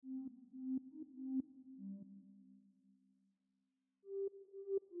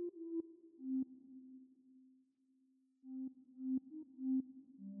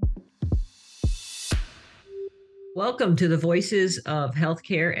Welcome to the Voices of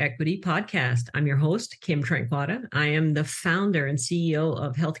Healthcare Equity podcast. I'm your host, Kim Tranquata. I am the founder and CEO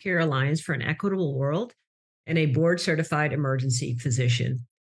of Healthcare Alliance for an Equitable World and a board certified emergency physician.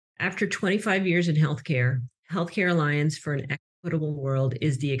 After 25 years in healthcare, Healthcare Alliance for an Equitable World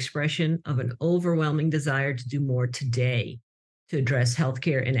is the expression of an overwhelming desire to do more today to address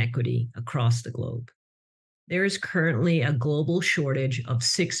healthcare inequity across the globe. There is currently a global shortage of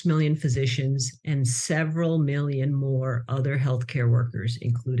 6 million physicians and several million more other healthcare workers,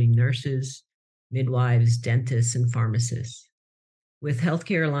 including nurses, midwives, dentists, and pharmacists. With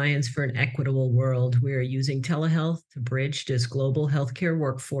Healthcare Alliance for an Equitable World, we are using telehealth to bridge this global healthcare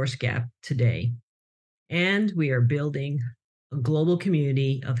workforce gap today. And we are building a global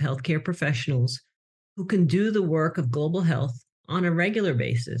community of healthcare professionals who can do the work of global health on a regular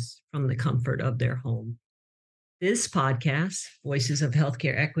basis from the comfort of their home. This podcast, Voices of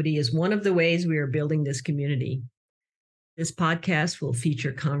Healthcare Equity, is one of the ways we are building this community. This podcast will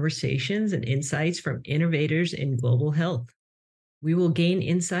feature conversations and insights from innovators in global health. We will gain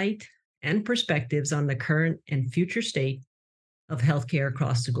insight and perspectives on the current and future state of healthcare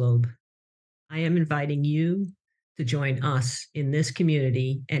across the globe. I am inviting you to join us in this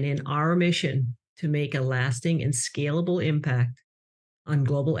community and in our mission to make a lasting and scalable impact on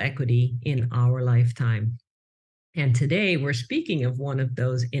global equity in our lifetime. And today we're speaking of one of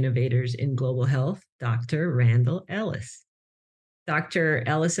those innovators in global health, Dr. Randall Ellis. Dr.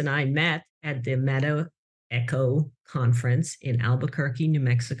 Ellis and I met at the Meta Echo conference in Albuquerque, New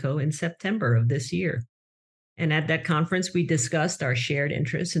Mexico in September of this year. And at that conference, we discussed our shared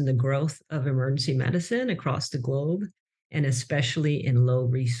interest in the growth of emergency medicine across the globe, and especially in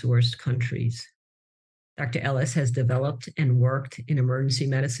low-resourced countries. Dr. Ellis has developed and worked in emergency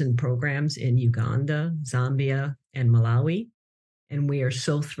medicine programs in Uganda, Zambia, and Malawi. And we are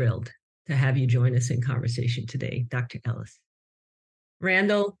so thrilled to have you join us in conversation today, Dr. Ellis.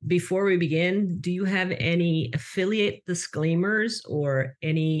 Randall, before we begin, do you have any affiliate disclaimers or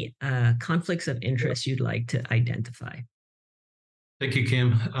any conflicts of interest you'd like to identify? Thank you,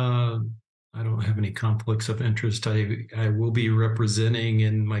 Kim. I don't have any conflicts of interest. I will be representing,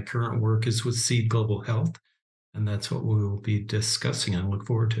 in my current work is with Seed Global Health, and that's what we will be discussing. I look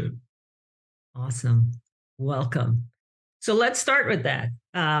forward to it. Awesome. Welcome. So let's start with that.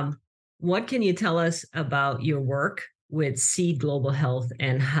 What can you tell us about your work with Seed Global Health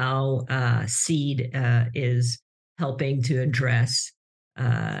and how Seed is helping to address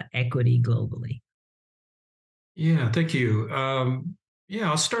equity globally? Yeah, thank you.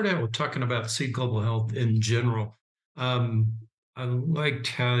 I'll start out with talking about Seed Global Health in general. I liked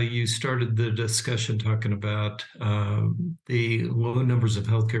how you started the discussion talking about the low numbers of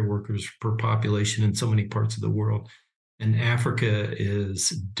healthcare workers per population in so many parts of the world. And Africa is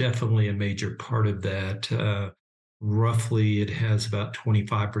definitely a major part of that. Roughly, it has about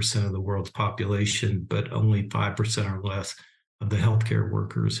 25% of the world's population, but only 5% or less of the healthcare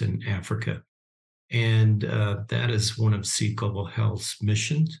workers in Africa. And that is one of Seed Global Health's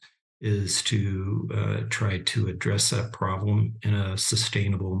missions, is to try to address that problem in a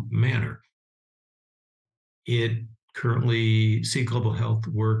sustainable manner. Seed Global Health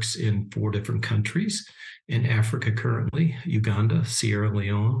works in 4 different countries in Africa currently: Uganda, Sierra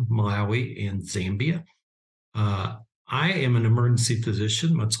Leone, Malawi, and Zambia. I am an emergency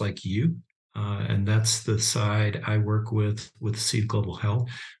physician, much like you, and that's the side I work with Seed Global Health.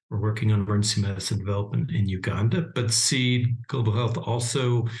 We're working on emergency medicine development in Uganda, but Seed Global Health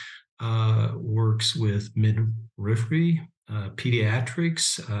also works with midwifery,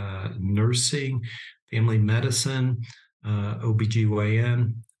 pediatrics, nursing, family medicine,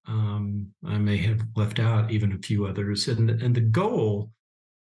 OBGYN. I may have left out even a few others. And the goal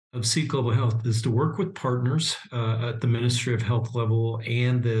of Seed Global Health is to work with partners at the Ministry of Health level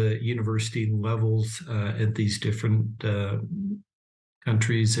and the university levels at these different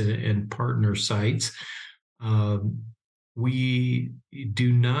countries and partner sites. We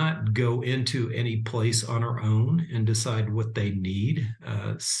do not go into any place on our own and decide what they need.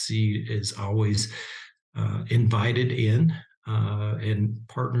 Seed is always invited in and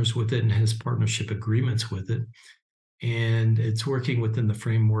partners with it and has partnership agreements with it. And it's working within the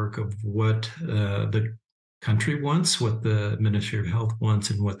framework of what the country wants, what the Ministry of Health wants,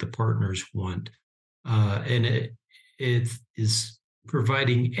 and what the partners want. And it is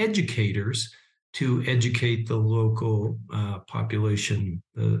providing educators to educate the local population,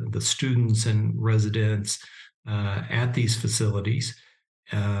 the students and residents at these facilities.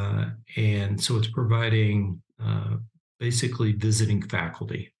 And so it's providing basically visiting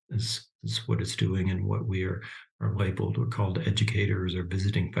faculty is what it's doing, and what we are labeled or called educators or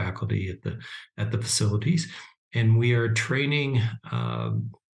visiting faculty at the facilities. and we are training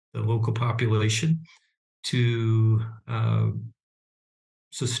the local population to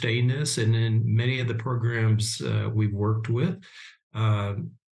sustain this. And in many of the programs we've worked with, uh,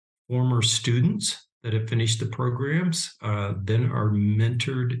 former students that have finished the programs then are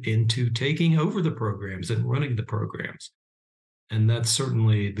mentored into taking over the programs and running the programs. And that's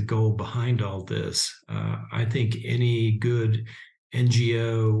certainly the goal behind all this. I think any good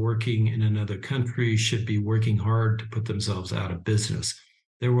NGO working in another country should be working hard to put themselves out of business.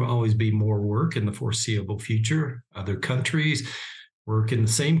 There will always be more work in the foreseeable future. Other countries work in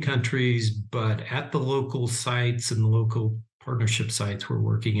the same countries, but at the local sites and the local partnership sites we're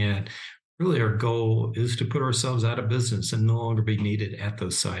working at, really our goal is to put ourselves out of business and no longer be needed at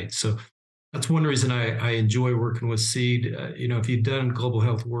those sites. So that's one reason I enjoy working with Seed. If you've done global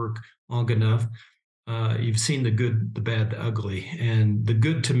health work long enough, you've seen the good, the bad, the ugly. And the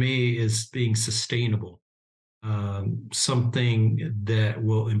good to me is being sustainable, something that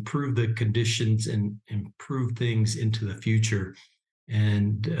will improve the conditions and improve things into the future.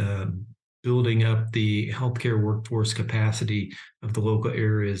 And building up the healthcare workforce capacity of the local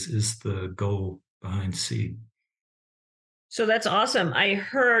areas is the goal behind Seed. So that's awesome. I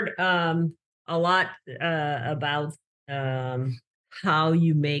heard a lot about how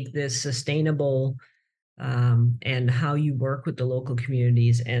you make this sustainable and how you work with the local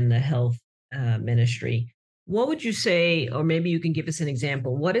communities and the health ministry. What would you say, or maybe you can give us an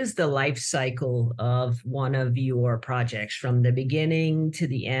example, what is the life cycle of one of your projects from the beginning to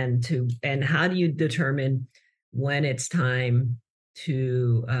the end and how do you determine when it's time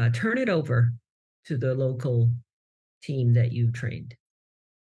to turn it over to the local team that you've trained?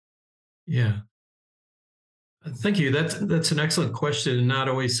 Yeah. Thank you. That's an excellent question and not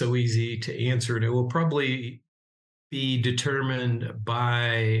always so easy to answer. And it will probably be determined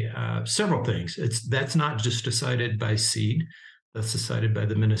by several things. That's not just decided by Seed. That's decided by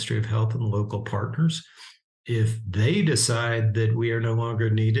the Ministry of Health and local partners. If they decide that we are no longer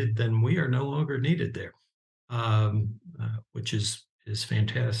needed, then we are no longer needed there, which is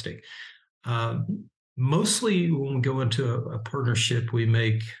fantastic. Mostly when we go into a partnership, we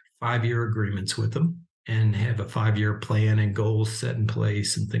make 5-year agreements with them and have a 5-year plan and goals set in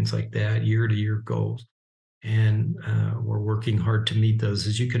place and things like that, year-to-year goals. And we're working hard to meet those.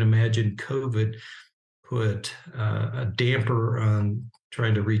 As you can imagine, COVID put a damper on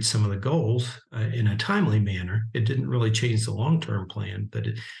trying to reach some of the goals in a timely manner. It didn't really change the long-term plan, but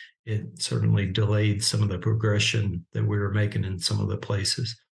it certainly delayed some of the progression that we were making in some of the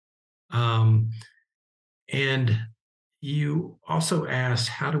places. And you also asked,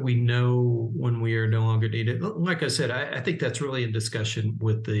 how do we know when we are no longer needed? Like I said, I think that's really in discussion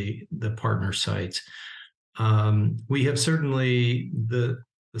with the partner sites. We have certainly the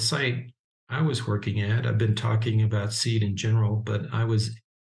site I was working at. I've been talking about Seed in general, but I was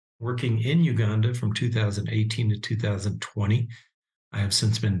working in Uganda from 2018 to 2020. I have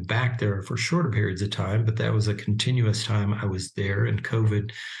since been back there for shorter periods of time, but that was a continuous time I was there. And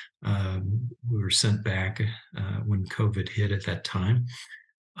COVID, we were sent back when COVID hit at that time.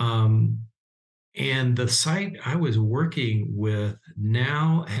 And the site I was working with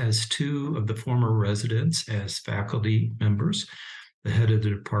now has 2 of the former residents as faculty members. The head of the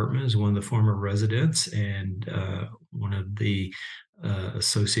department is one of the former residents, and one of the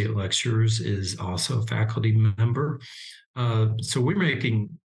associate lecturers is also a faculty member. So we're making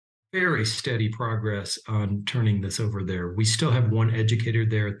very steady progress on turning this over there. We still have one educator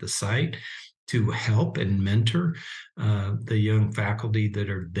there at the site to help and mentor the young faculty that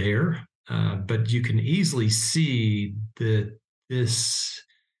are there. But you can easily see that this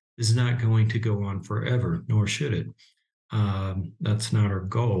is not going to go on forever, nor should it. That's not our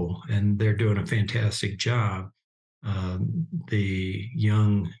goal. And they're doing a fantastic job. The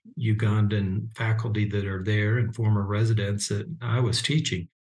young Ugandan faculty that are there and former residents that I was teaching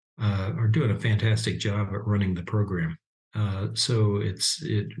are doing a fantastic job at running the program. So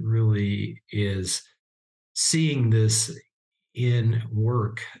it really is seeing this in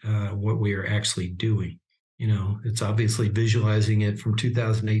work, what we are actually doing. It's obviously visualizing it from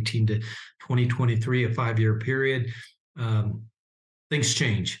 2018 to 2023, a 5-year period. Things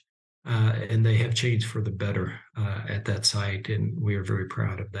change, and they have changed for the better at that site, and we are very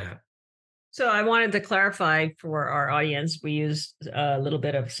proud of that. So I wanted to clarify for our audience, we use a little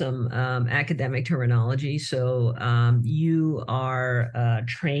bit of some academic terminology. So you are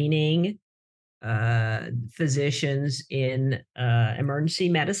training physicians in emergency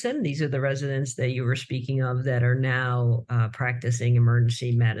medicine. These are the residents that you were speaking of that are now practicing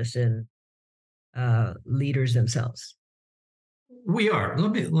emergency medicine leaders themselves. We are.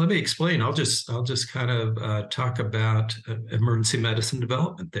 Let me explain. I'll just kind of talk about emergency medicine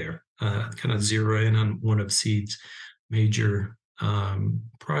development there. Kind of zero in on one of Seed's major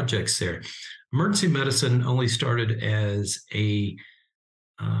projects there. Emergency medicine only started as a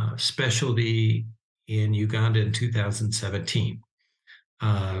specialty in Uganda in 2017.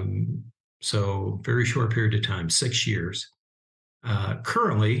 Um, so very short period of time, 6 years.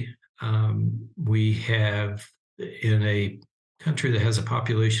 Currently, we have in a country that has a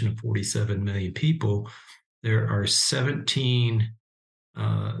population of 47 million people, there are 17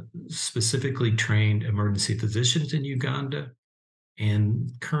 specifically trained emergency physicians in Uganda and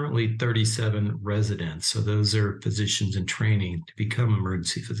currently 37 residents. So those are physicians in training to become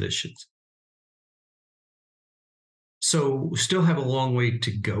emergency physicians. So still have a long way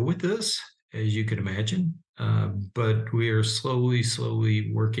to go with this, as you can imagine, but we are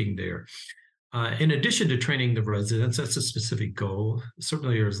slowly working there. In addition to training the residents, that's a specific goal.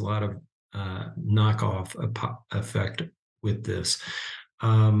 Certainly, there's a lot of knockoff effect with this.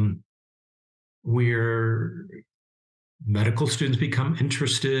 We're medical students become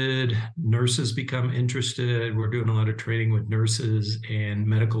interested, nurses become interested. We're doing a lot of training with nurses and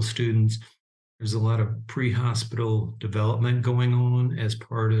medical students. There's a lot of pre-hospital development going on as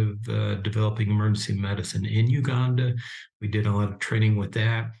part of developing emergency medicine in Uganda. We did a lot of training with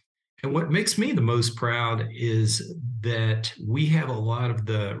that. And what makes me the most proud is that we have a lot of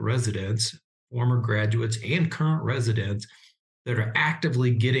the residents, former graduates and current residents, that are actively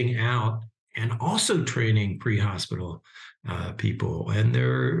getting out and also training pre-hospital people. And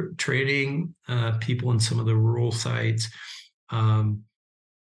they're training people in some of the rural sites.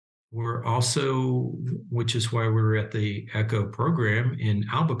 We're also, which is why we're at the ECHO program in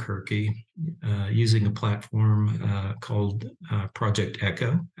Albuquerque, using a platform called Project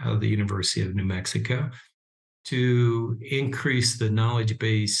ECHO out of the University of New Mexico to increase the knowledge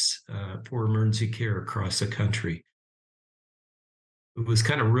base for emergency care across the country. It was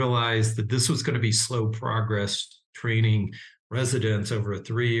kind of realized that this was going to be slow progress, training residents over a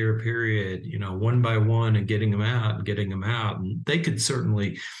 3-year period, one by one, and getting them out. And they could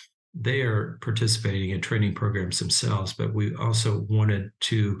certainly, they are participating in training programs themselves, but we also wanted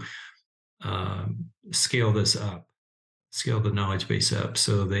to scale this up, scale the knowledge base up.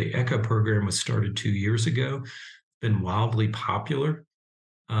 So the ECHO program was started 2 years ago, been wildly popular.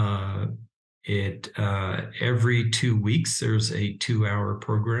 Every 2 weeks, there's a 2-hour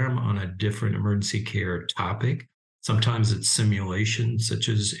program on a different emergency care topic. Sometimes it's simulation, such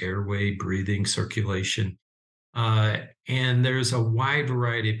as airway, breathing, circulation. And there's a wide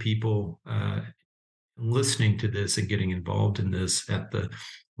variety of people listening to this and getting involved in this at the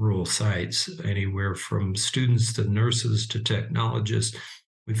rural sites, anywhere from students to nurses to technologists.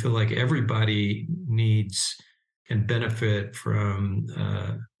 We feel like everybody can benefit from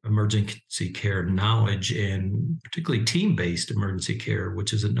emergency care knowledge, and particularly team-based emergency care,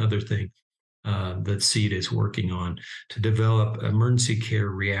 which is another thing that SEED is working on, to develop emergency care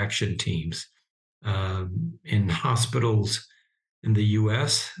reaction teams. In hospitals in the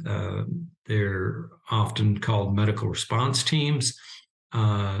US, they're often called medical response teams,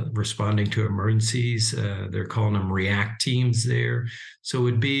 responding to emergencies. They're calling them react teams there. So it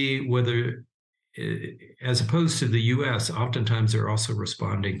would be whether, as opposed to the US, oftentimes they're also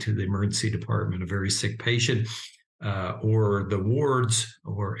responding to the emergency department, a very sick patient, or the wards,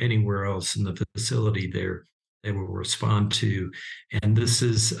 or anywhere else in the facility there they will respond to. And this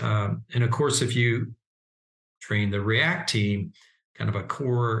is, and of course, if you train the react team, kind of a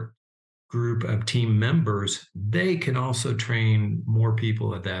core group of team members, they can also train more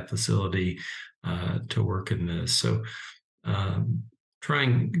people at that facility to work in this. So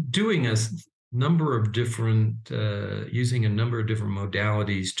doing a number of different, using a number of different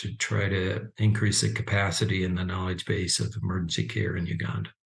modalities to try to increase the capacity and the knowledge base of emergency care in Uganda.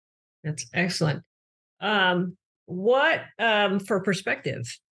 That's excellent. What, for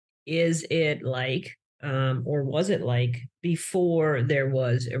perspective, is it like, or was it like before there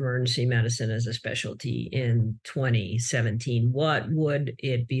was emergency medicine as a specialty in 2017? What would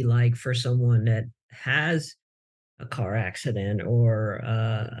it be like for someone that has a car accident or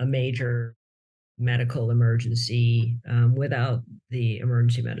a major medical emergency without the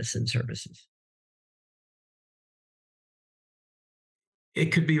emergency medicine services?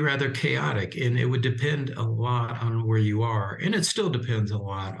 It could be rather chaotic, and it would depend a lot on where you are. And it still depends a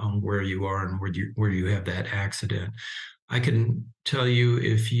lot on where you are and where you have that accident. I can tell you,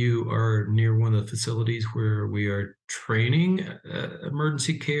 if you are near one of the facilities where we are training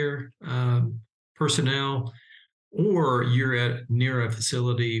emergency care personnel, or you're near a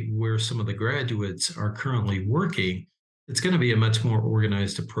facility where some of the graduates are currently working, it's going to be a much more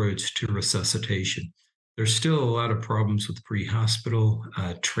organized approach to resuscitation. There's still a lot of problems with pre-hospital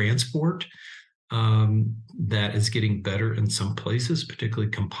transport that is getting better in some places, particularly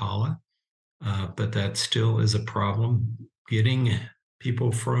Kampala, but that still is a problem. Getting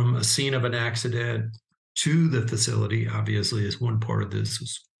people from a scene of an accident to the facility, obviously, is one part of this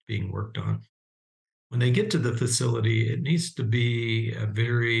is being worked on. When they get to the facility, it needs to be a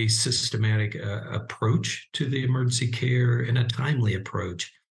very systematic approach to the emergency care and a timely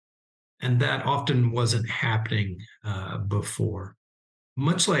approach. And that often wasn't happening before.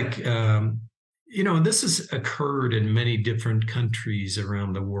 Much like, this has occurred in many different countries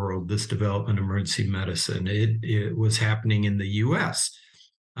around the world, this development of emergency medicine. It was happening in the US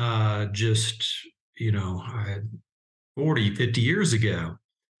just, 40, 50 years ago.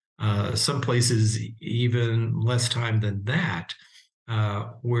 Some places even less time than that,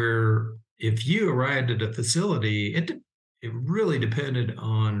 where if you arrived at a facility, it really depended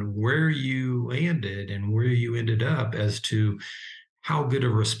on where you landed and where you ended up as to how good a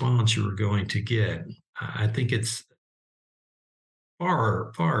response you were going to get. I think it's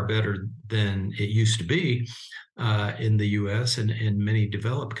far, far better than it used to be in the US and in many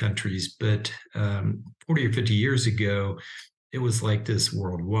developed countries. But 40 or 50 years ago, it was like this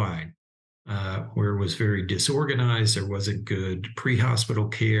worldwide, where it was very disorganized. There wasn't good pre-hospital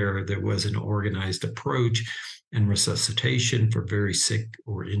care. There was an organized approach and resuscitation for very sick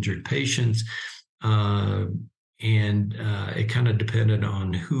or injured patients. And it kind of depended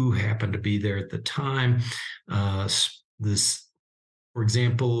on who happened to be there at the time. For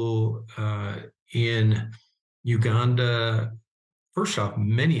example, in Uganda, first off,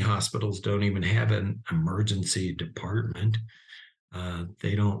 many hospitals don't even have an emergency department.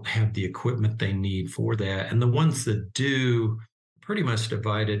 They don't have the equipment they need for that. And the ones that do pretty much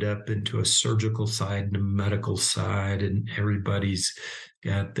divided up into a surgical side and a medical side, and everybody's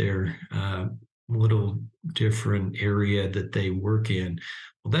got their little different area that they work in.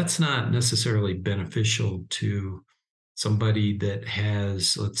 Well, that's not necessarily beneficial to somebody that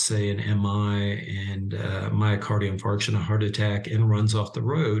has, let's say, an MI and myocardial infarction, a heart attack, and runs off the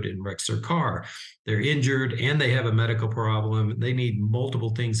road and wrecks their car. They're injured and they have a medical problem. They need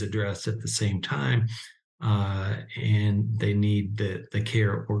multiple things addressed at the same time, and they need the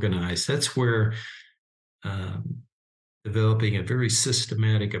care organized. That's where developing a very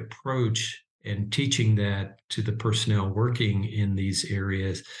systematic approach and teaching that to the personnel working in these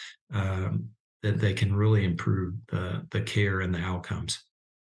areas, that they can really improve the care and the outcomes.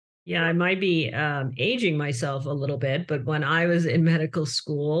 Yeah, I might be aging myself a little bit, but when I was in medical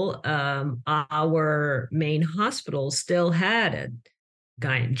school, our main hospital still had a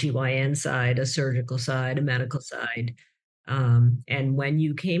GYN side, a surgical side, a medical side. And when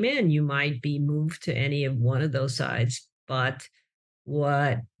you came in, you might be moved to any of one of those sides. But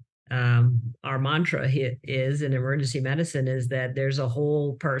what our mantra is in emergency medicine is that there's a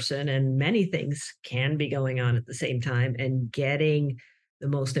whole person and many things can be going on at the same time, and getting the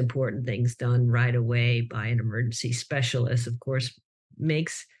most important things done right away by an emergency specialist, of course,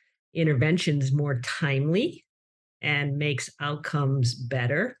 makes interventions more timely and makes outcomes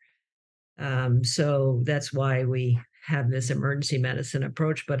better. So that's why we have this emergency medicine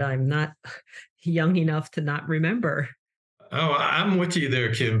approach, but I'm not young enough to not remember. Oh, I'm with you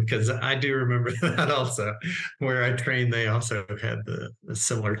there, Kim, because I do remember that also. Where I trained, they also had the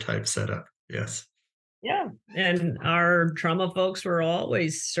similar type setup. Yes. Yeah. And our trauma folks were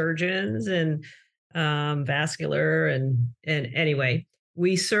always surgeons and vascular. And anyway,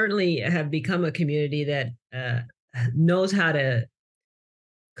 we certainly have become a community that knows how to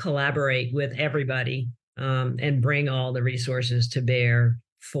collaborate with everybody and bring all the resources to bear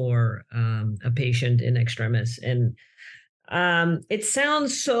for a patient in extremis. And it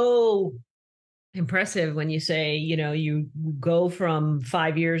sounds so impressive when you say, you go from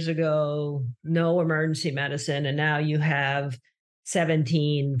 5 years ago, no emergency medicine, and now you have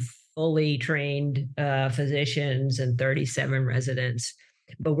 17 fully trained physicians and 37 residents.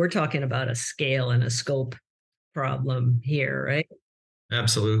 But we're talking about a scale and a scope problem here, right?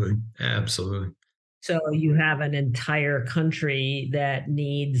 Absolutely. Absolutely. So you have an entire country that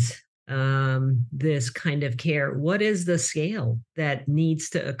needs this kind of care. What is the scale that needs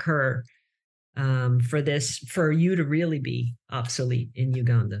to occur for you to really be obsolete in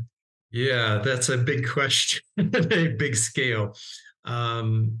Uganda? Yeah, that's a big question, a big scale.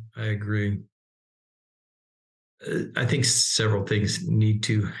 I agree. I think several things need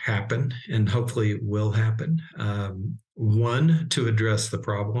to happen and hopefully will happen. One, to address the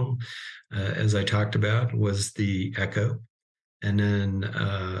problem, as I talked about, was the echo. and then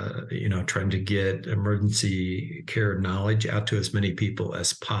trying to get emergency care knowledge out to as many people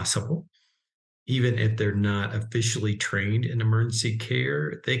as possible. Even if they're not officially trained in emergency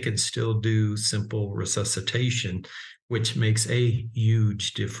care, they can still do simple resuscitation, which makes a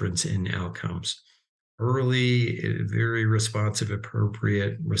huge difference in outcomes. Early, very responsive,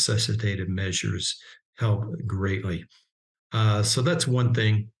 appropriate resuscitative measures help greatly. So that's one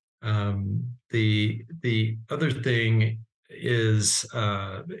thing. The other thing is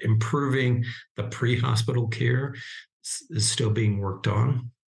improving the pre-hospital care is still being worked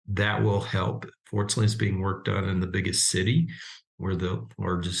on. That will help. Fortunately, it's being worked on in the biggest city where the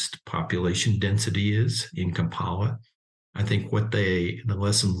largest population density is in Kampala. I think the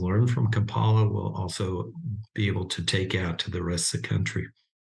lessons learned from Kampala will also be able to take out to the rest of the country.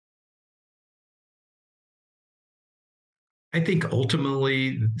 I think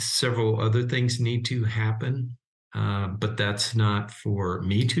ultimately several other things need to happen, but that's not for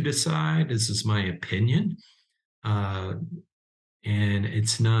me to decide. This is my opinion. Uh, and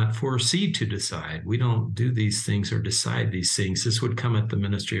it's not for C to decide. We don't do these things or decide these things. This would come at the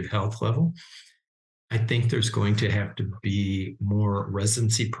Ministry of Health level. I think there's going to have to be more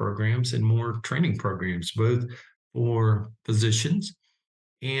residency programs and more training programs, both for physicians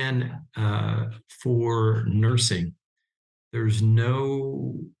and for nursing.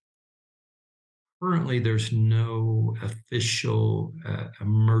 Currently there's no official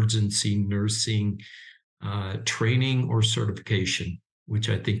emergency nursing training or certification, which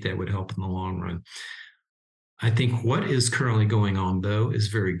I think that would help in the long run. I think what is currently going on, though, is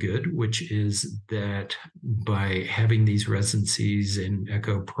very good, which is that by having these residencies and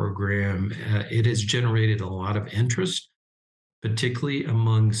ECHO program, it has generated a lot of interest, particularly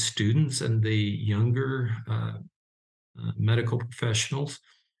among students and the younger medical professionals.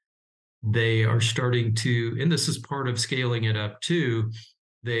 They are starting to, and this is part of scaling it up too,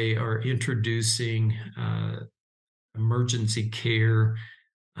 they are introducing emergency care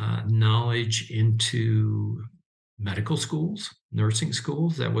knowledge into medical schools, nursing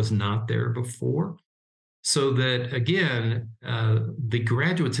schools. That was not there before. So that, again, the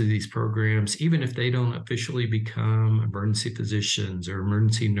graduates of these programs, even if they don't officially become emergency physicians or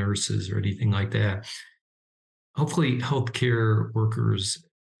emergency nurses or anything like that, hopefully healthcare workers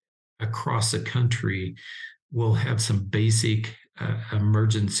across the country will have some basic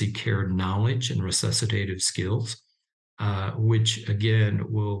emergency care knowledge and resuscitative skills, which again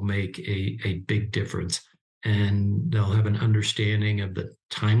will make a big difference. And they'll have an understanding of the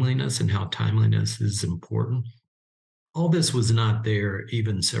timeliness and how timeliness is important. All this was not there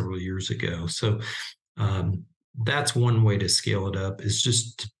even several years ago. So that's one way to scale it up, is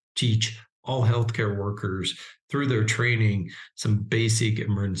just to teach all healthcare workers through their training some basic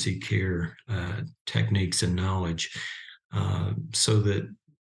emergency care techniques and knowledge, so that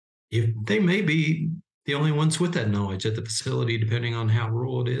if they may be the only ones with that knowledge at the facility, depending on how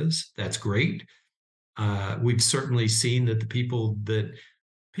rural it is, that's great. We've certainly seen that people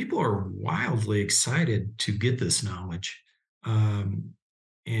are wildly excited to get this knowledge,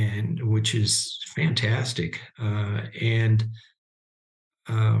 and which is fantastic. And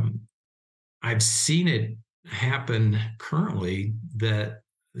I've seen it happen currently that,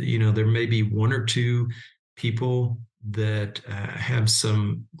 there may be one or two people that have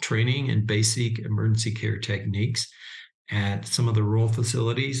some training in basic emergency care techniques at some of the rural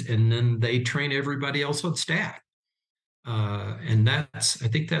facilities, and then they train everybody else on staff. And I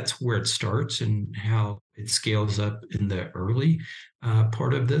think that's where it starts and how it scales up in the early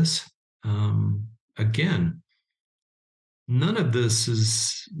part of this. Again, none of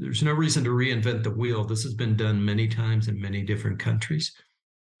this there's no reason to reinvent the wheel. This has been done many times in many different countries.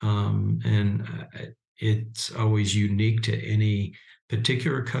 And it's always unique to any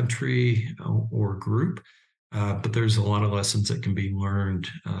particular country or group. But there's a lot of lessons that can be learned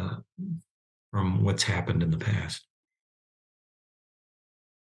from what's happened in the past.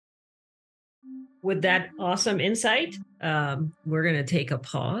 With that awesome insight, we're going to take a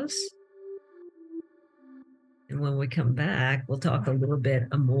pause. And when we come back, we'll talk a little bit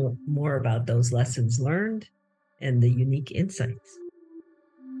more about those lessons learned and the unique insights.